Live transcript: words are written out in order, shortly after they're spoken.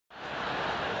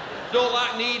Don't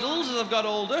like needles as I've got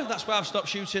older. That's why I've stopped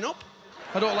shooting up.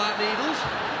 I don't like needles.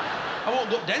 I won't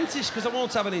go to dentist because I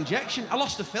won't have an injection. I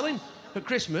lost a filling at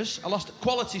Christmas. I lost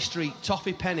Quality Street,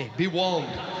 toffee penny. Be warned.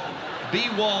 Be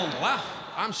warned. Laugh.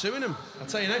 I'm suing them. I'll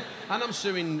tell you now. And I'm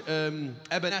suing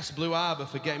Eboness Blue Harbour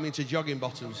for getting me into jogging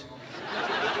bottoms.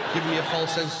 Giving me a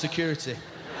false sense of security.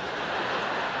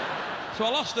 So I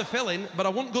lost the filling, but I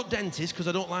won't go to dentist because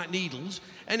I don't like needles.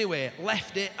 Anyway,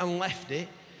 left it and left it.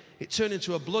 It turned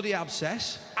into a bloody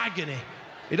abscess. Agony.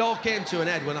 It all came to an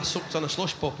end when I sucked on a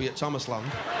slush puppy at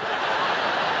Thomasland.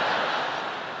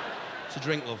 It's a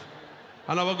drink, love.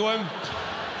 And I was going...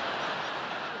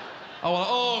 I was like,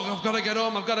 oh, I've got to get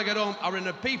home, I've got to get home. I were in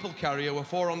a people carrier with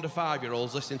 4 under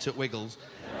 5-year-olds listening to Wiggles.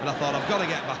 And I thought, I've got to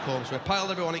get back home. So I piled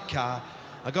everyone in car.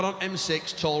 I got on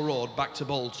M6, Toll Road, back to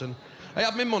Bolton. I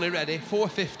had my money ready,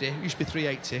 £4.50. It used to be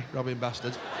 £3.80, robbing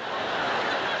bastards.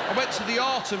 I went to the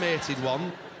automated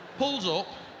one, pulls up,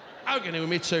 agony with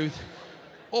my tooth,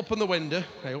 open the window.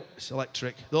 Hey, oh, it's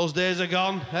electric. Those days are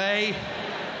gone. Hey,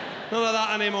 none of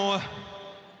that anymore.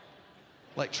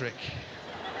 Electric.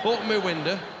 Opened my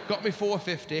window, got me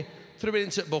 £4.50, threw it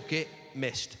into the bucket,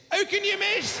 missed. How can you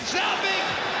miss? It's that big.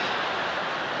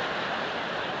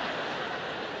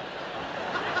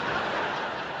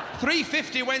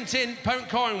 £3.50 went in, pound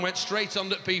coin went straight on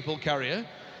the people carrier.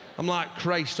 I'm like,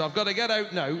 Christ, so I've got to get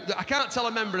out now. I can't tell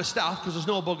a member of staff because there's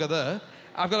no bugger there.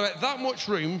 I've got to get that much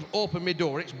room, open my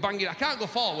door, it's banging. I can't go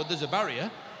forward, there's a barrier.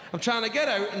 I'm trying to get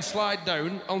out and slide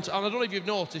down onto, and I don't know if you've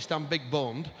noticed, I'm big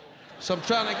boned. So I'm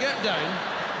trying to get down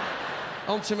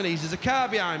onto my knees. There's a car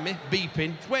behind me,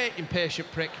 beeping. It's waiting,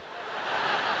 patient prick.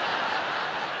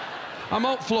 I'm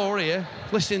on floor here,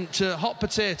 listening to Hot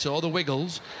Potato, the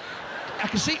Wiggles. I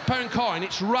can see pound coin,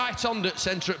 it's right on the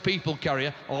centre at people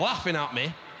carrier, laughing at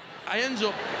me. I ends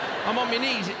up, I'm on my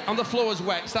knees, on the floor's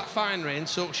wet, it's that fine rain,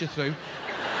 soaks you through.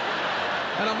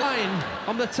 And I'm lying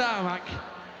on the tarmac,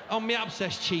 on my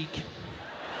abscessed cheek.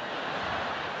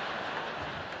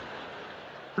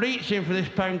 Reaching for this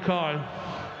pound coin.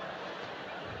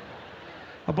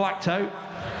 I blacked out.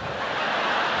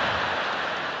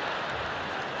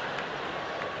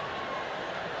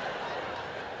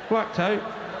 Blacked out.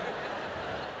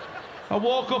 I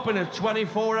woke up in a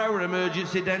 24-hour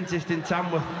emergency dentist in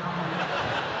Tamworth.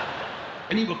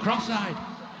 And he were cross-eyed.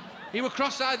 He were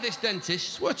cross-eyed, this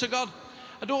dentist. Swear to God,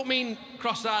 I don't mean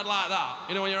cross-eyed like that.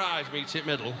 You know, when your eyes meet in the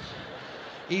middle.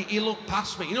 He looked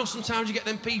past me. You know, sometimes you get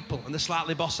them people and they're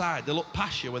slightly boss-eyed. They look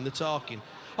past you when they're talking.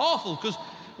 Awful, because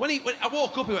when I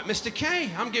woke up, he went, Mr. K,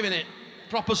 I'm giving it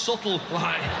proper subtle,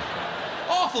 like...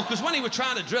 Awful, because when he were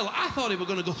trying to drill, I thought he were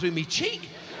going to go through me cheek.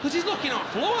 Because he's looking on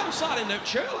floor, I'm sliding out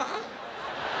chair like that.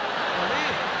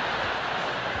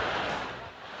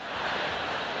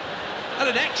 And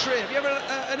an x-ray, have you ever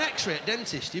had an x-ray at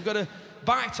dentist? You've got to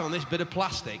bite on this bit of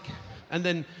plastic and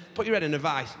then put your head in a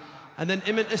vice and then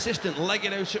him and assistant leg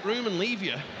it out of the room and leave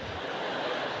you.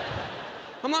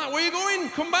 I'm like, where are you going?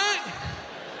 Come back.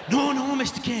 No,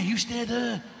 Mr. K, you stay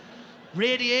there.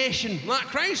 Radiation. I'm like,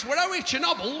 Christ, where are we?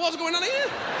 Chernobyl? What's going on here?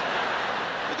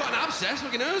 We've got an abscess,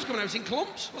 looking at hers coming out in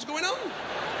clumps. What's going on?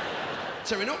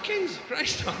 Terry Nutkins.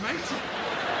 Christ, all right.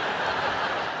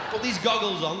 Put these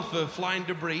goggles on for flying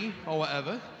debris or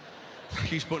whatever.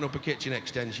 He's putting up a kitchen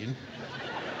extension.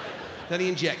 Then he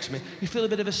injects me. You feel a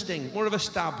bit of a sting, more of a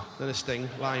stab than a sting,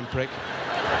 lying prick.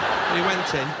 And he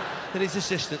went in, then his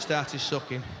assistant started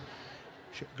sucking.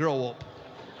 Grow up.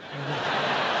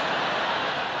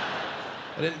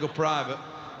 I didn't go private.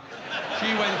 She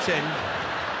went in,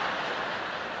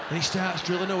 and he starts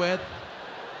drilling away.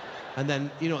 And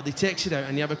then, you know, he takes it out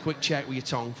and you have a quick check with your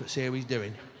tongue to see how he's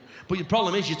doing. But your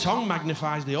problem is your tongue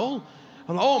magnifies the hole.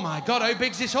 I'm like, oh my God, how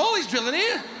big's this hole he's drilling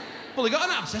here? Well, he got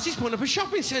an abscess, he's putting up a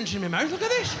shopping centre in my mouth, look at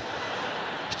this.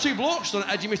 There's 2 blokes on the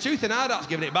edge of my tooth and that's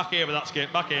giving it back here with that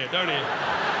skip, back here, down here.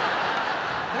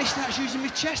 And he starts using my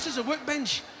chest as a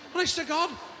workbench. Honest to God,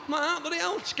 I'm like, bloody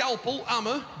hell, scalpel,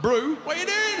 hammer, brew, what are you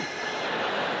doing?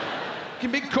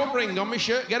 Fucking big cup ring on my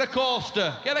shirt, get a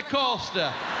coaster, get a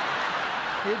coaster.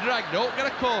 You're dragged up, get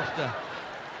a coaster.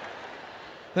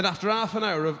 Then after half an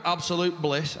hour of absolute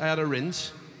bliss, I had a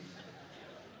rinse.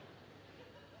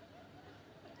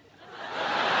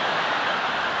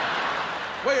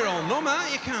 Well, you're all numb, aren't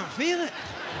you? You can't feel it.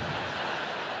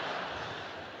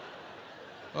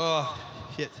 Oh,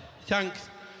 shit. Thanks.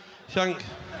 Thanks.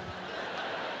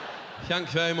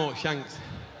 Thanks very much, thanks.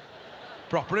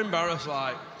 Proper embarrassed,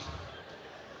 like.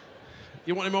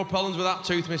 You want any more problems with that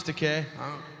tooth, Mr. K?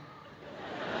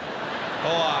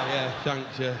 Oh, yeah,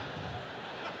 thanks, yeah.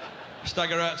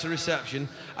 Stagger out to reception.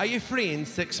 Are you free in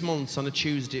 6 months on a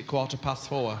Tuesday at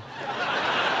 4:15?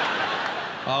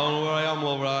 I don't know where I am,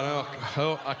 love, right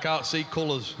now. I can't see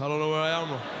colours. I don't know where I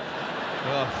am.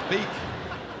 Oh, speak.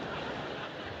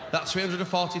 That's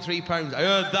 £343. I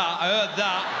heard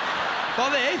that. For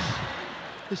this?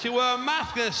 She wear a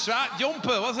mask and a striped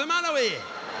jumper. What's the matter with you?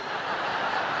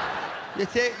 You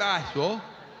take my swore.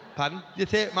 Pardon? You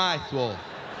take my swore.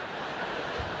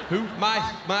 Who?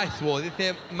 My swore. You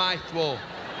take my swore.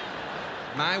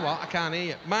 My what? I can't hear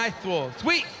you. My swore.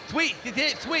 Sweets. You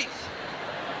take sweets.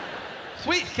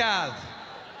 Sweets cards.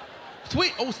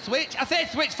 Sweet. Oh, switch. I said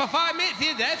switch for 5 minutes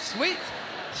here, Dev. Sweet.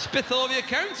 Spit all over your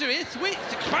counter here. Sweet.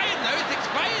 It's expired now. It's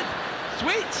expired.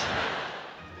 Sweet.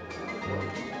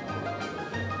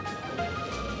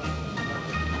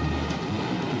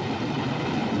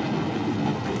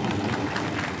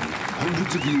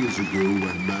 Hundreds of years ago,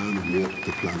 when man walked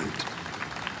the planet,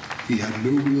 he had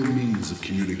no real means of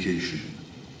communication.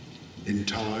 In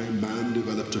time, man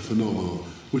developed a phenomenon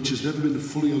which has never been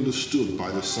fully understood by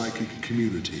the psychic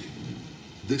community.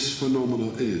 This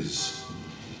phenomenon is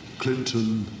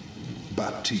Clinton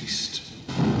Baptiste.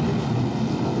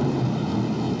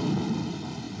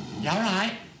 You all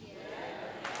right?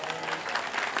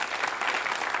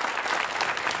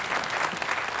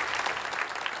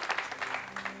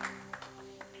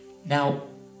 Now,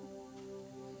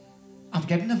 I'm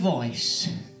getting a voice.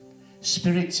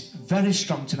 Spirit's very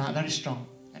strong tonight, very strong.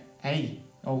 Hey,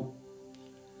 oh.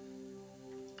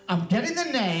 I'm getting the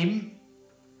name.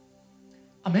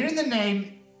 I'm hearing the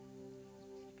name.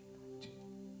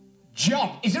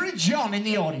 John. Is there a John in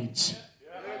the audience?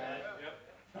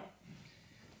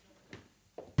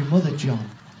 Your mother, John.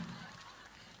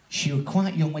 She was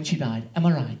quite young when she died. Am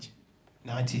I right?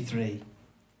 93.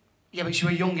 Yeah, but she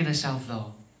was young in herself,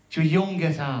 though. She was young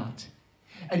at heart.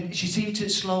 And she seemed to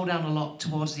slow down a lot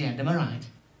towards the end, am I right?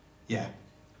 Yeah.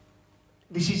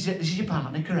 This is your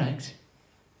partner, correct?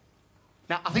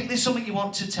 Now, I think there's something you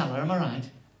want to tell her, am I right?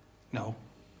 No.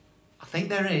 I think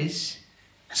there is.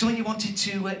 Something you wanted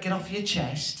to get off your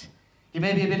chest. You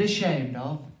may be a bit ashamed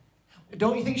of.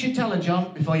 Don't you think you should tell her,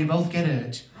 John, before you both get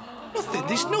hurt? Nothing,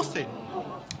 there's nothing.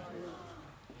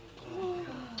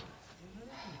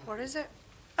 What is it?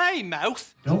 Hey,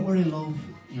 mouth. Don't worry, love.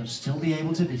 You'll still be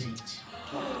able to visit.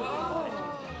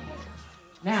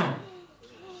 Now,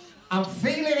 I'm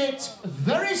feeling it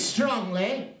very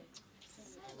strongly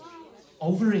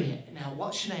over here. Now,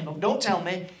 what's your name? Oh, don't tell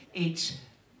me. It's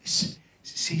Sonia.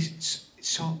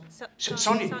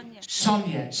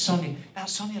 Sonia. Now,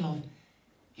 Sonia, love,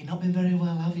 you've not been very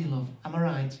well, have you, love? Am I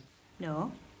right?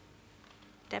 No.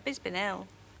 Debbie's been ill.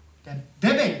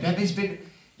 Debbie's been...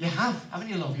 You have, haven't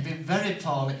you, love? You've been very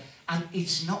poorly. And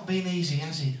it's not been easy,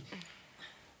 has it?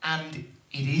 And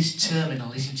it is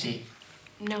terminal, isn't it?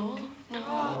 No.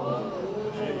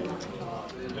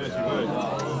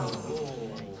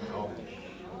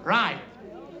 Right.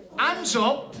 Hands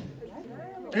up.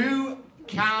 Who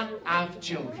can't have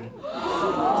children?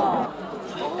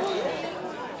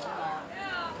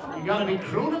 You gotta be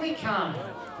cruel if you can.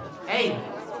 Hey,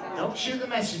 don't shoot the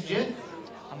messenger.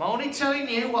 I'm only telling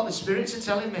you what the spirits are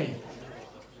telling me.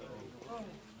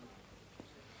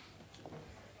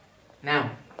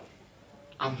 Now,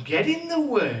 I'm getting the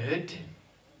word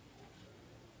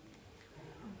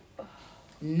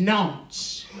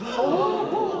nonce.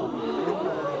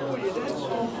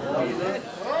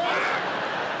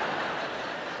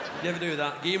 You ever do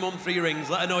that? Give your mum 3 rings,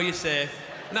 let her know you're safe.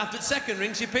 And after the 2nd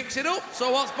ring, she picks it up.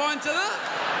 So what's the point to that?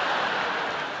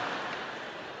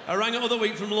 I rang her other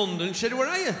week from London. She said, where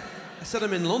are you? I said,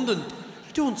 I'm in London.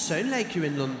 You don't sound like you're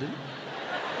in London.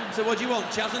 I said, what do you want?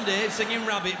 Chaz and Dave singing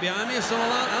Rabbit behind me or something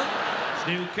like that?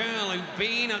 Snooker and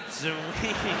peanuts and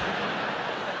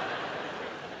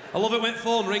I love it when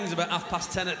phone rings about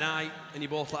 10:30 at night and you're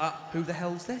both like that. Who the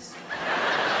hell's this?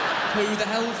 Who the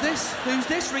hell's this? Who's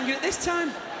this ringing at this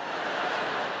time?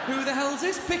 Who the hell's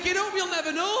this? Pick it up, you'll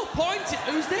never know. Point it.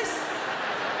 Who's this?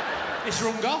 It's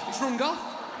rung off.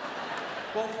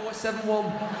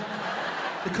 1471.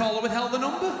 The caller withheld the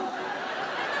number.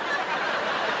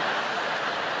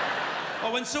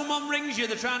 Or when someone rings you,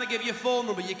 they're trying to give you a phone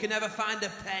number, you can never find a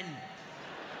pen.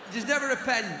 There's never a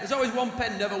pen. There's always one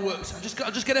pen, never works. I'll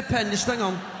just get a pen, just hang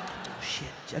on. Oh, shit.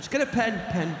 I'll just get a pen.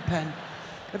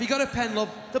 Have you got a pen, love?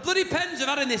 The bloody pens I've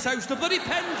had in this house. I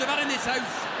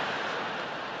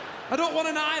don't want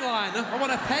an eyeliner. I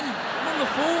want a pen. I'm on the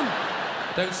phone.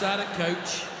 Don't sign it,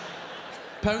 coach.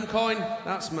 Pound coin,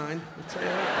 that's mine. I'll tell you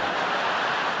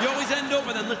that. You always end up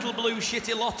with them little blue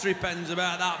shitty lottery pens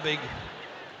about that big.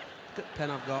 Look at the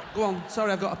pen I've got. Go on,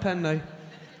 sorry, I've got a pen now.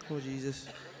 Oh, Jesus.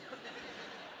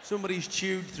 Somebody's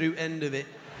chewed through end of it.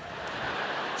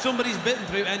 Somebody's bitten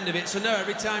through end of it, so now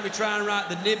every time you try and write,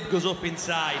 the nib goes up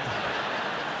inside.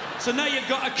 So now you've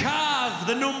got to carve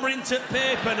the number into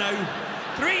paper now.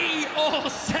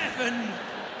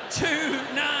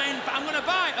 30729. I'm going to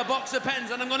buy a box of pens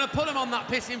and I'm going to put them on that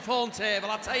pissing phone table,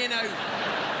 I'll tell you now.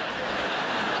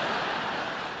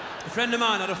 A friend of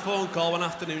mine had a phone call one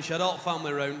afternoon. She had all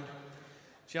family round.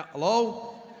 She had,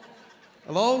 hello?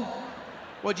 Hello?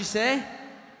 What'd you say?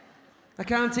 I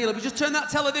can't hear. If you just turn that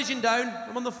television down,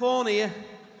 I'm on the phone here.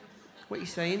 What are you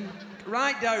saying?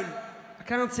 Right down. I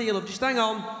can't hear, love. Just hang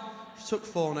on. She took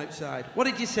phone outside. What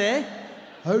did you say?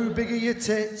 How big are your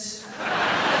tits?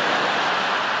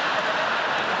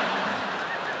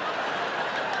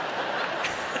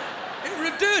 It was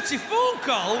a dirty phone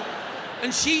call,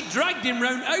 and she dragged him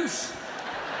round house.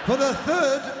 For the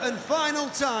third and final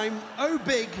time, how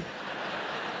big?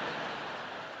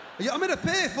 I'm in a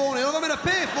payphone here, I'm in a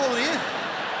payphone here.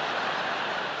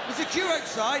 There's a queue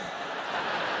outside.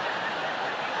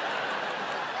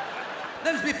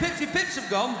 Them's me pips have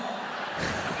gone.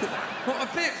 What are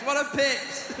pips? What are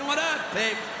pips? What are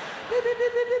pips?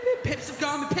 Pips have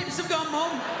gone,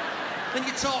 Mum. Then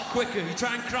you talk quicker, you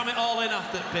try and cram it all in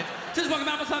after pips. Just walking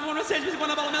about my time, one message,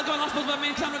 one about milk, going last bus, me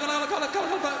and camera, go.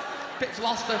 Pips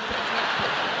lost her,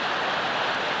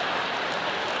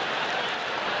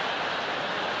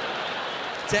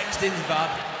 Texting's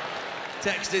bad.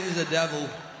 Texting's the devil.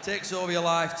 Takes over your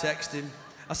life, texting.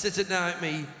 I sit at night,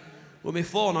 me, with my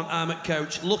phone on arm at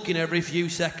couch, looking every few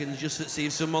seconds just to see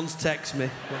if someone's text me.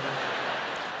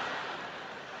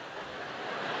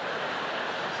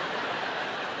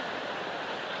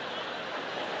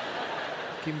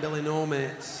 Billy No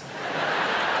Mates.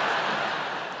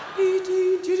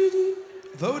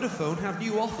 Vodafone have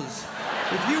new offers.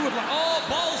 If you would like, oh,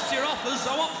 balls to your offers.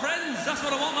 I want friends. That's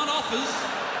what I want, not offers.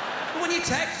 But when you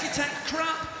text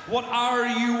crap. What are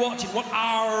you watching? What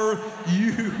are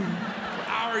you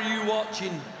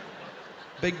watching?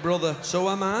 Big Brother. So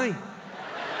am I.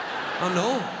 I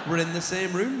know. We're in the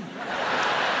same room.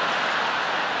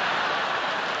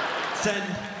 Send.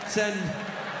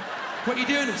 What are you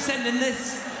doing? I'm sending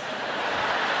this.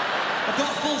 I've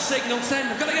got full signal. Send.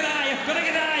 I've got to get higher.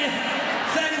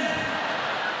 Send.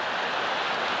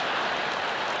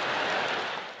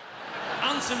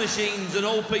 Answer machines and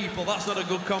old people, that's not a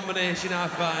good combination, I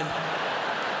find.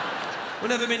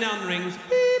 Whenever my nan rings,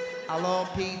 beep. Hello,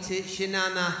 Pete, it's your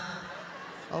nana.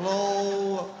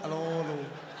 Hello.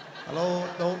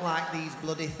 Don't like these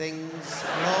bloody things.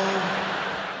 Hello.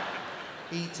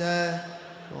 Peter.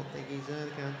 Don't think he's there,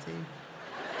 can't he?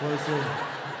 What is it?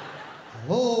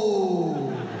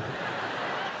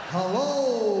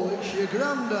 Hello, it's your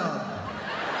granddad.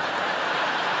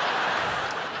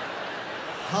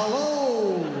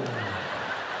 Hello.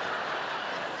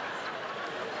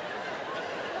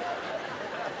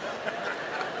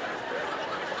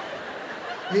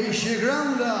 It's your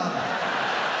granddad.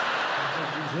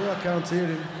 He's here, I can't hear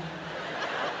him.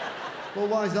 Well,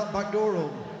 why is that back door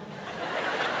open?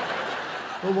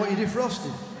 Well, what are you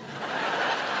defrosting?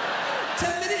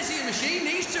 10 minutes of your machine,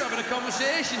 these two having a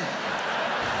conversation.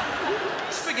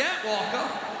 Just forget, Walker.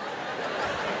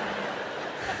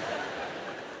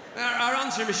 Our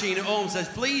answering machine at home says,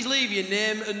 please leave your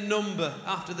name and number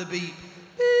after the beep.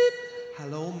 Beep.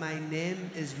 Hello, my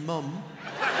name is Mum.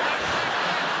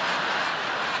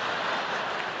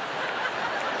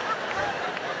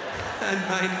 And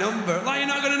my number. Like you're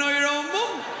not going to know your own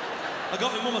mum? I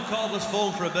got my mum a cordless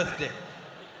phone for her birthday.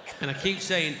 And I keep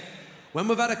saying, when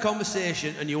we've had a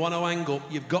conversation and you want to hang up,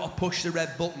 you've got to push the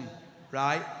red button,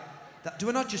 right? Do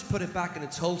I not just put it back in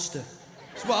its holster?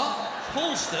 It's what?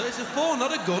 Holster? It's a phone,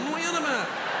 not a gun. What are you on about?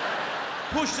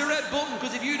 Push the red button,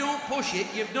 because if you don't push it,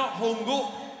 you've not hung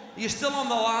up. You're still on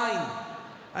the line.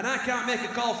 And I can't make a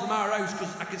call from our house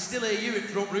because I can still hear you in the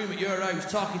front room at your house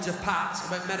talking to Pat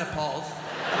about menopause.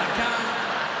 And I can't...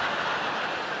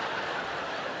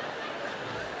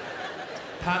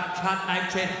 Pat,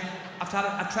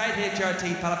 I've tried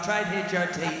HRT, Pat, I've tried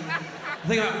HRT. I'm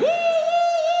thinking about, woo,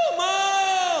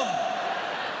 Mom!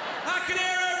 I can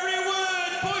hear every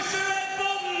word, push the red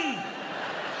button!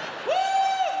 Woo,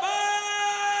 Mom!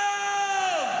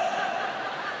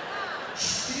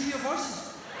 Shh, can you hear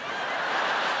voices?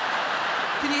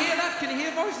 Can you hear that? Can you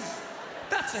hear voices?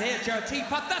 That's a HRT,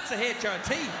 Pat, that's a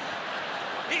HRT.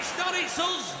 It's not, it's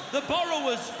us, the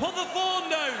borrowers. Put the phone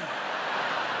down.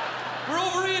 We're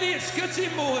over here, you scutting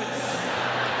boys.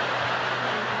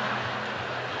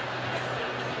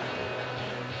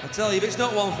 I tell you, if it's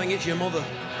not one thing, it's your mother.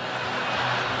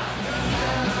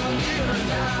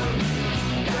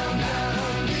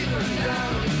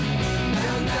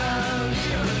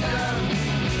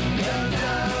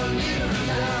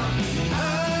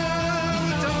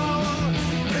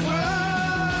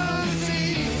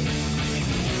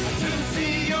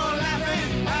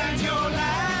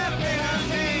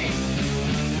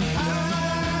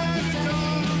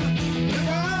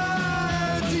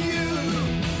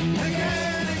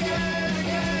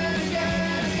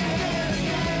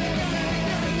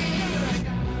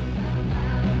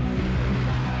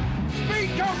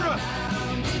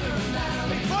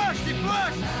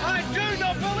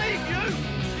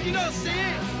 can't see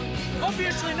it.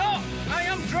 Obviously not. I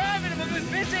am driving, I'm a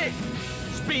bit busy.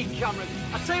 Speed cameras.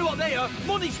 I tell you what they are,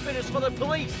 money spinners for the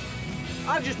police.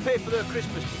 I've just paid for their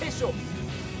Christmas piss-up.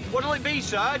 What'll it be,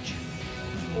 Sarge?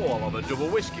 Oh, I'll have a double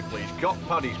whiskey, please. Got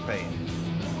Paddy's paying.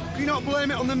 Can you not blame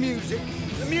it on the music?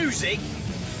 The music?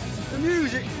 The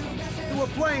music? They were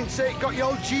playing, say it got you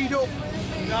all G'd up.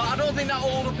 No, I don't think that'll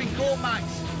hold up in court, Max.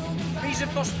 Reason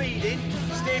for speeding,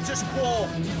 status quo.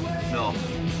 No.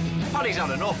 Paddy's had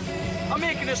enough. I'm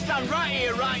making a stand right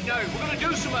here, right now. We're going to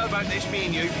do something about this, me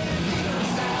and you.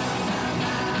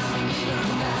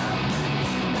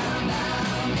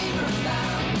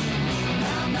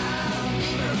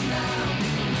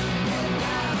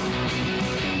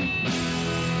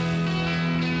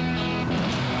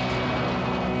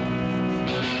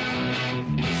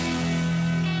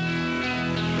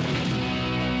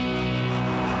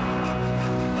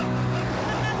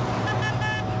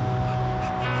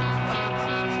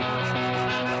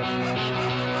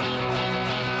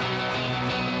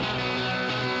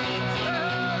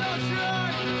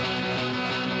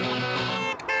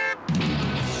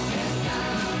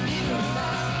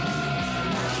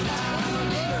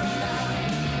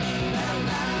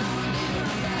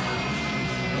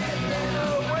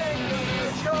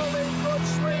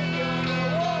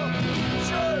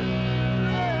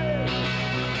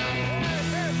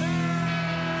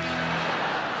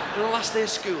 Last day of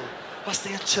school, last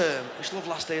day of term. I just love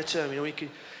last day of term. You know, you can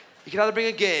either bring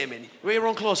a game in, we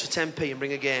run close for 10p and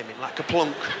bring a game in, like a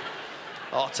plunk,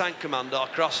 or Tank Command, or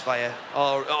Crossfire,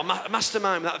 or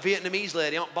Mastermind with that Vietnamese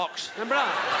lady on box. Remember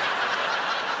that?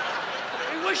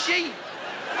 Who was she?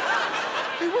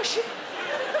 Who was she?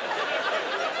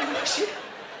 Who was she?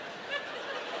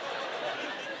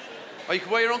 Or you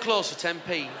can wear your own clothes for 10p.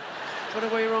 Do you want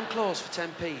to wear your own clothes for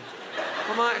 10p?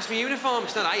 I might, it's my uniform,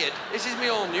 it's not hired. This is my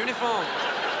own uniform.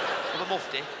 I'm a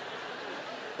mufti.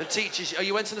 And teachers, oh,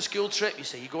 you went on a school trip, you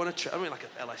see, you go on a trip, I mean like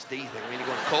an LSD thing, I mean you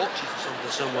go on coaches or something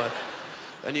somewhere,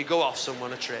 and you go off somewhere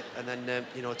on a trip, and then,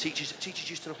 you know, teachers used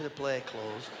to turn up in the play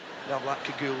clothes, they'd have like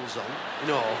cagoules on, you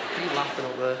know, keep laughing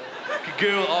up there.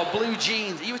 Cagoule, or blue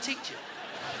jeans. Are you a teacher?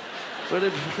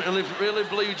 Really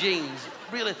blue jeans,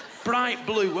 really bright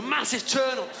blue, with massive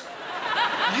turn-ups.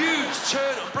 Huge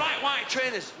turn-up, bright white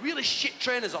trainers, really shit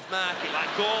trainers off market, like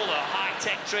gold or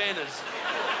high-tech trainers.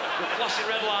 With flashing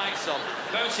red lights on,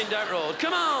 bouncing down the road.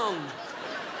 Come on!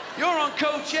 You're on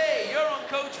Coach A, you're on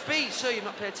Coach B. Sir, you've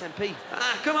not paid 10p.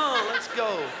 Ah, come on, let's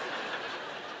go.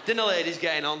 Dinner lady's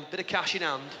getting on, bit of cash in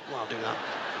hand. Well, I'll do that.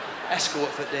 Escort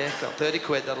for the day, got 30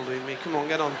 quid, that'll do me. Come on,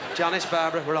 get on. Janice,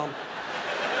 Barbara, we're on.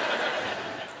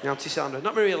 My Auntie Sandra,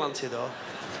 not my real auntie though.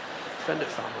 Friend at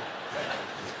family.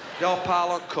 Your pal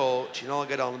on coach, you know, I'll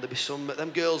get on, and there'd be some, them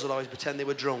girls would always pretend they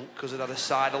were drunk because they'd had a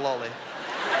cider lolly.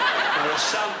 Or a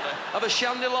have a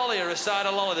shandy lolly or a cider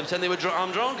lolly, they pretend they were drunk.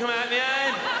 I'm drunk, come out my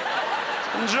head.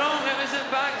 I'm drunk, it was a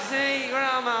back seat, where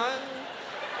am I?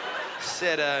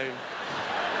 Sit down.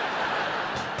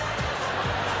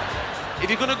 If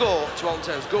you're going to go to Alton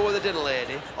Towers, go with a dinner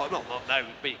lady. Oh, not now,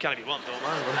 but you can if you want, don't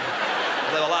mind.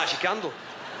 They'll light your candle.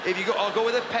 If you go, or go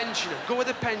with a pensioner, go with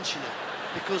a pensioner.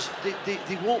 Because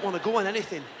they won't want to go on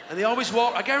anything. And they always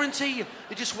walk, I guarantee you,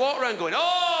 they just walk around going,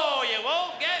 oh, you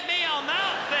won't get me on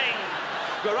that thing.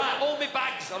 Go, right, hold me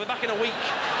bags, I'll be back in a week.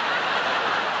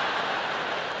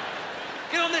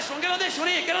 Get on this one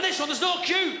here, get on this one, there's no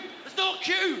queue. There's no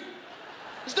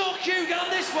queue, get on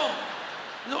this one.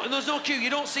 No, there's no queue, you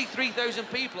don't see 3,000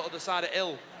 people at the other side of the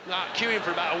hill. Like, queuing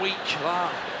for about a week.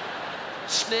 Like,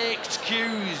 snaked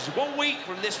queues, 1 week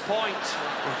from this point.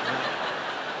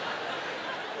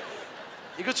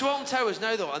 You go to Alton Towers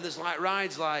now, though, and there's like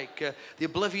rides like the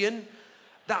Oblivion.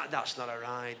 That's not a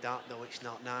ride. No, it's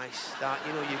not nice. That,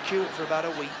 you know, you queue up for about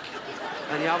a week,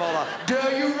 and you have all that.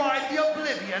 Dare you ride the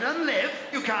Oblivion and live?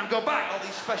 You can't go back. All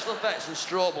these special effects and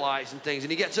strobe lights and things,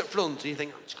 and you get up front and you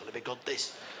think, oh, it's going to be good.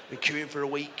 This. We're queuing for a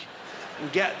week,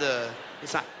 and get there.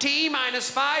 It's like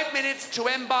T-5 minutes to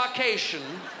embarkation.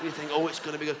 And you think, oh, it's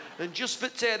going to be good. And just for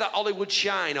take that Hollywood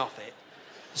shine off it.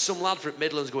 Some lad from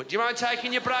Midlands going, do you mind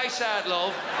taking your brace out,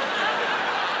 love?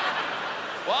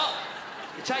 What?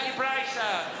 You take your brace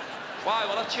out? Why?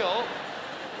 Well, that's your.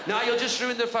 Now you'll just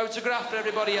ruin the photograph for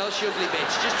everybody else, you ugly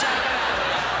bitch. Just take it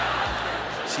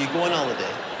out. So you go on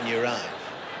holiday and you arrive.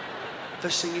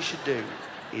 First thing you should do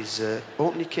is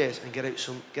open your case and get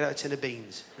out a tin of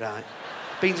beans, right?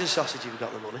 Beans and sausage if you've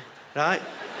got the money, right?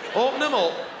 Open them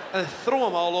up and throw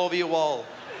them all over your wall.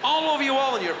 All over your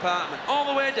wall in your apartment,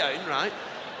 all the way down, right?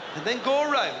 And then go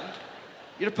around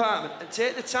your apartment and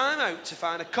take the time out to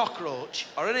find a cockroach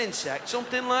or an insect,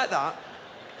 something like that.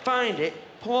 Find it,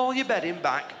 pull all your bedding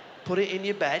back, put it in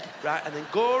your bed, right, and then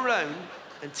go around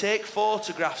and take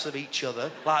photographs of each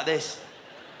other like this.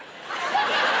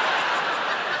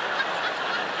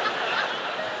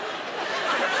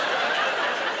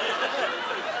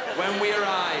 When we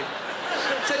arrive.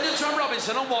 Send it to Tom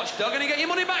Robinson on Watchdog and you get your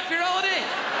money back for your holiday.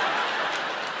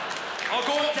 Or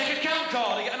go and take a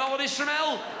camcorder and get an holidays from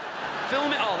hell.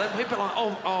 Film it all. Then people are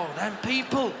like, oh, them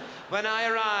people. When I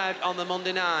arrived on the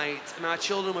Monday night, my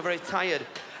children were very tired.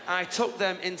 I took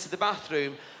them into the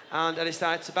bathroom and I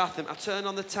decided to bath them. I turned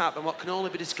on the tap and what can only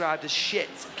be described as shit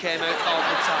came out of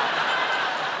the tap.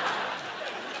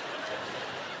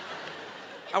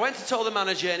 I went to tell the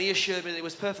manager and he assured me that it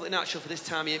was perfectly natural for this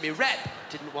time of year. My rep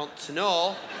didn't want to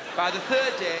know. By the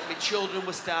third day, my children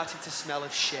were starting to smell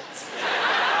of shit.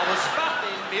 I was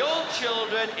bathing my own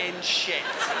children in shit.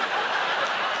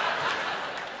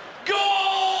 Go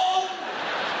on!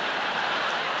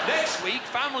 Next week,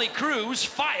 family cruise,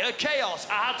 fire, chaos.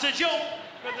 I had to jump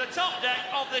from the top deck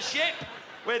of the ship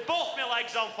with both my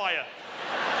legs on fire.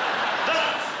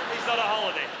 That is not a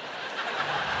holiday.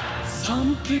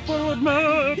 Some people would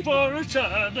murder for each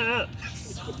other.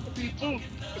 Some people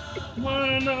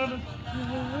want another.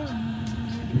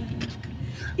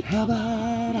 How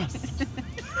about us?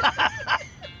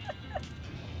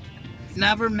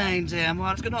 Never mind, Tim.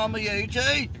 What's going on with you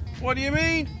two? What do you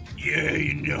mean? Yeah,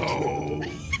 you know.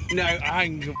 No,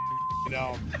 hang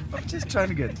on. I'm just trying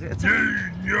to get it.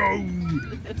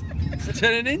 What's it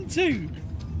turning into?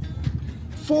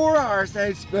 4 hours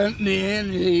I spent in the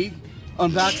A&E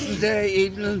on Boxing Day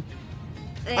evening.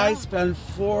 Yeah. I spent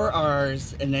 4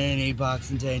 hours in A&E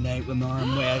Boxing Day night with my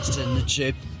arm wedged in the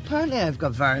tube. Apparently I've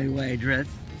got very wide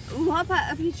wrists. What about,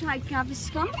 have you tried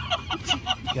Gaviscon?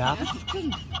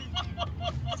 Gaviscon?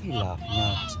 What's he laughing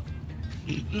at?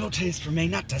 No taste for me,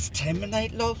 not this time of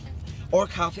night, love. Or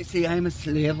coffee. See, I'm a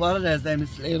slave. What it is, I'm a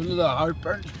slave to the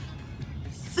heartburn.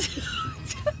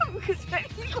 Because when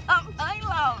you love my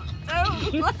love,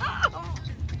 don't laugh.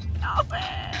 Stop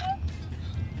it.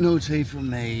 No tea from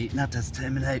me, not this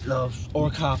time of night, love. Or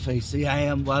coffee. See, I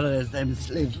am what it is, I'm a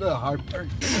slave to the heartburn.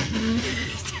 Because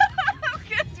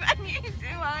when you do,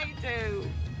 I do.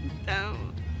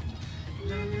 Don't.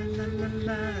 La la la la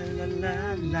la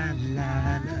la la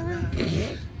la.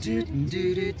 Do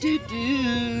do do do do.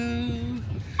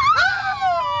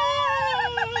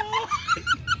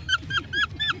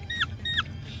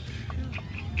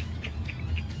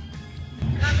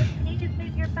 Thomas, can you just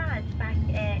move your badge back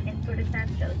in sort of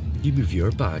central? You move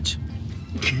your badge.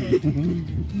 Thomas, can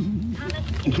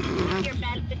you move your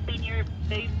belt between your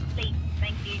boobs, please?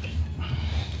 Thank you.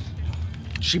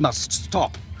 She must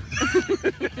stop.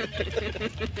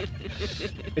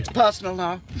 It's personal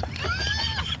now.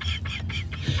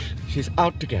 She's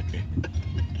out to get me.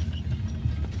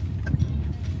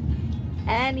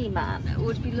 Any man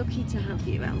would be lucky to have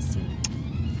you, Elsie.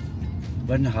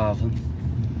 Wouldn't have him.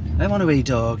 I want a wee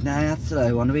dog now, that's what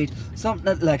I want to eat. Something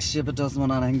that likes you but doesn't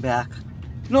want anything back.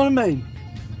 You know what I mean?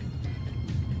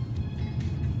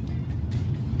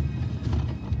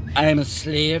 I'm a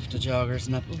slave to joggers'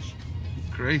 nipples.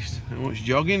 Christ, how much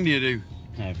jogging do you do?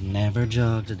 I've never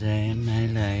jogged a day in my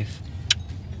life.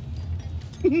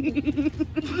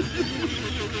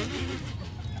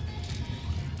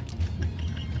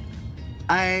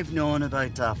 I've known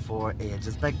about that for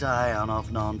ages. Big die on off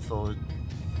non-fold.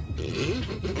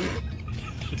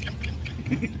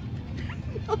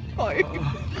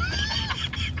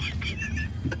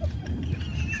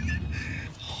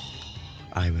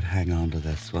 I would hang on to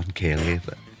this one, Kaylee,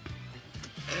 but...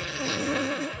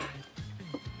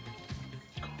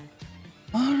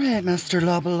 All right, Mr.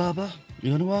 Lubba Lubba.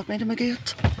 You wanna walk me to my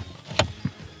gate?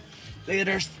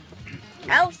 Laters.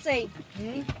 Elsie,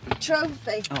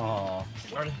 trophy. Oh,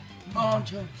 on,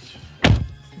 Joe.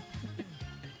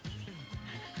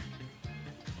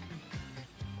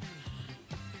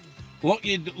 Lock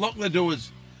the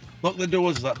doors. Lock the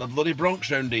doors, that the bloody Bronx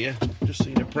round here. Just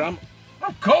seen a pram.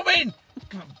 I'm coming!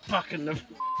 Get back in the...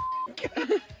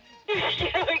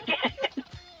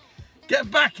 Get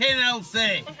back in, Elsie!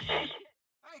 Hey,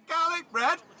 garlic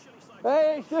bread.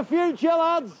 Hey, it's the future,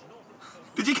 lads.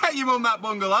 Did you get your mum that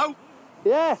bungalow?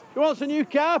 Yeah, she wants a new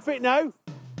carpet now.